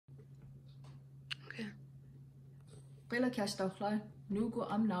Qila Kastauchla, Nugu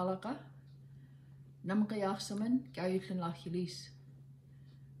am Nalaga, Namqayachsaman, Gayutlin Lachilis.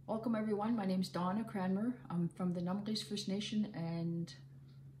 Welcome everyone, my name is Donna Cranmer. I'm from the Namqis First Nation and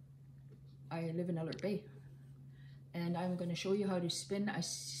I live in Alert Bay. And I'm going to show you how to spin a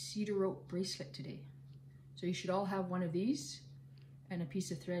cedar rope bracelet today. So you should all have one of these and a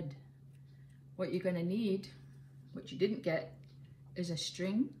piece of thread. What you're going to need, what you didn't get, is a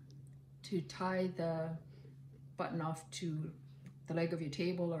string to tie the button off to the leg of your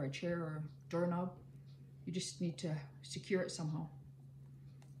table or a chair or doorknob. You just need to secure it somehow.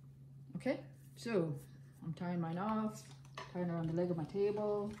 Okay, so I'm tying mine off, tying it around the leg of my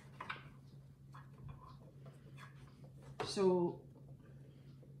table. So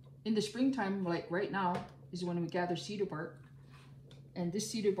in the springtime, like right now, is when we gather cedar bark. And this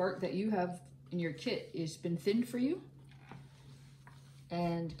cedar bark that you have in your kit is been thinned for you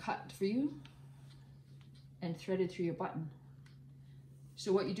and cut for you and threaded through your button.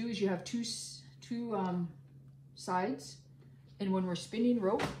 So what you do is you have two sides, and when we're spinning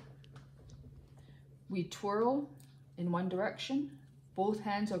rope, we twirl in one direction. Both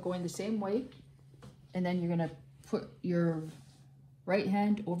hands are going the same way, and then you're gonna put your right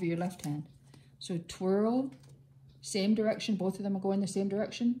hand over your left hand. So twirl, same direction, both of them are going the same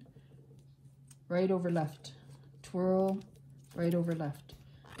direction, right over left, twirl, right over left.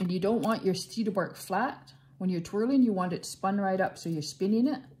 And you don't want your cedar bark flat. When you're twirling, you want it spun right up, so you're spinning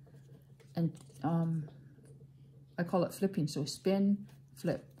it, and I call it flipping. So spin,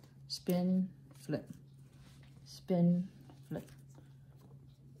 flip, spin, flip, spin, flip.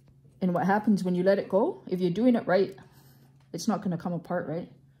 And what happens when you let it go, if you're doing it right, it's not going to come apart,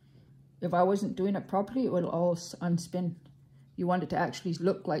 right? If I wasn't doing it properly, it will all unspin. You want it to actually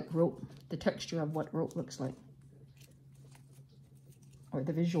look like rope, the texture of what rope looks like, or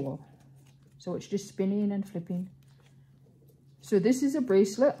the visual. So it's just spinning and flipping. So this is a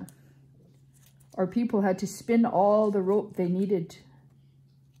bracelet. Our people had to spin all the rope they needed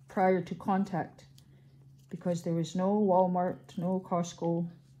prior to contact, because there was no Walmart, no Costco.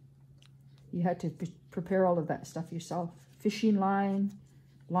 You had to prepare all of that stuff yourself. Fishing line,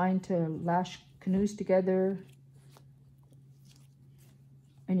 line to lash canoes together.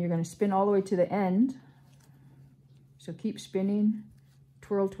 And you're going to spin all the way to the end. So keep spinning.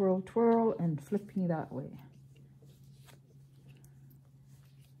 Twirl, twirl, twirl, and flipping that way.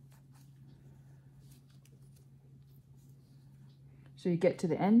 So you get to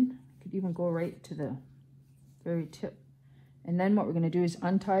the end. You could even go right to the very tip. And then what we're going to do is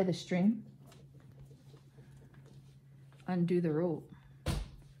untie the string, undo the rope,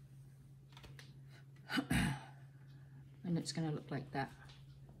 and it's going to look like that,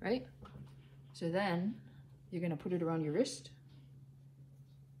 right? So then you're going to put it around your wrist.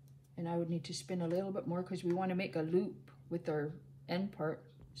 And I would need to spin a little bit more because we want to make a loop with our end part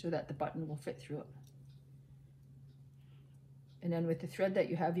so that the button will fit through it. And then with the thread that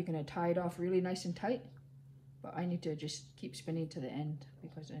you have, you're going to tie it off really nice and tight. But I need to just keep spinning to the end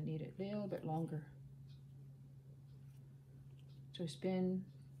because I need it a little bit longer. So spin,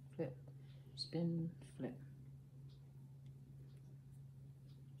 flip, spin, flip.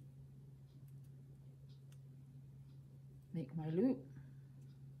 Make my loop.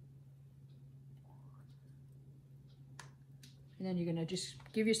 And then you're going to just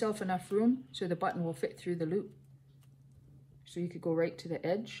give yourself enough room so the button will fit through the loop. So you could go right to the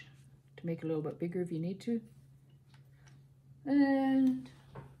edge to make it a little bit bigger if you need to. And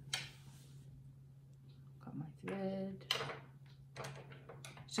got my thread.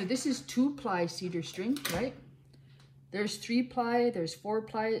 So this is 2-ply cedar string, right? There's 3-ply, there's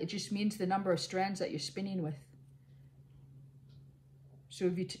 4-ply. It just means the number of strands that you're spinning with.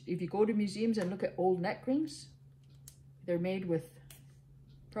 So if you go to museums and look at old neck rings, they're made with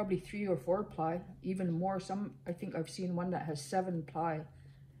probably 3 or 4-ply, even more. Some, I think I've seen one that has 7-ply.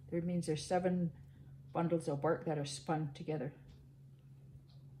 That means there's 7 bundles of bark that are spun together.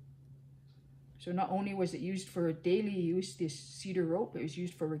 So not only was it used for daily use, this cedar rope, it was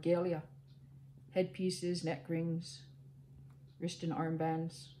used for regalia, headpieces, neck rings, wrist and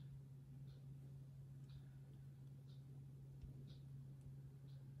armbands.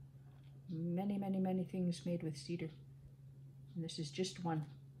 Many, many, many things made with cedar. And this is just one.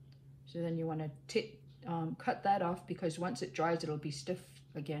 So then you want to cut that off, because once it dries, it'll be stiff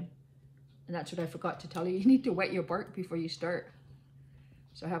again. And that's what I forgot to tell you. You need to wet your bark before you start.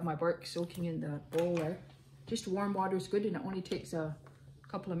 So I have my bark soaking in the bowl there. Just warm water is good, and it only takes a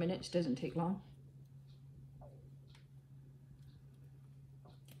couple of minutes, doesn't take long.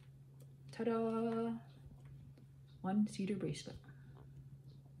 Ta-da! One cedar bracelet.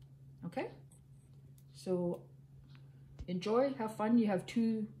 Okay, so enjoy, have fun.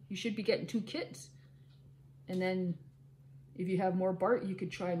 You should be getting 2 kits. And then if you have more bark, you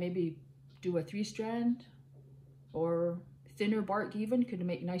could try maybe do a 3-strand or thinner bark even, could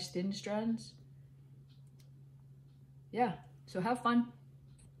make nice thin strands. Yeah, so have fun.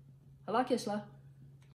 Hala Kisla.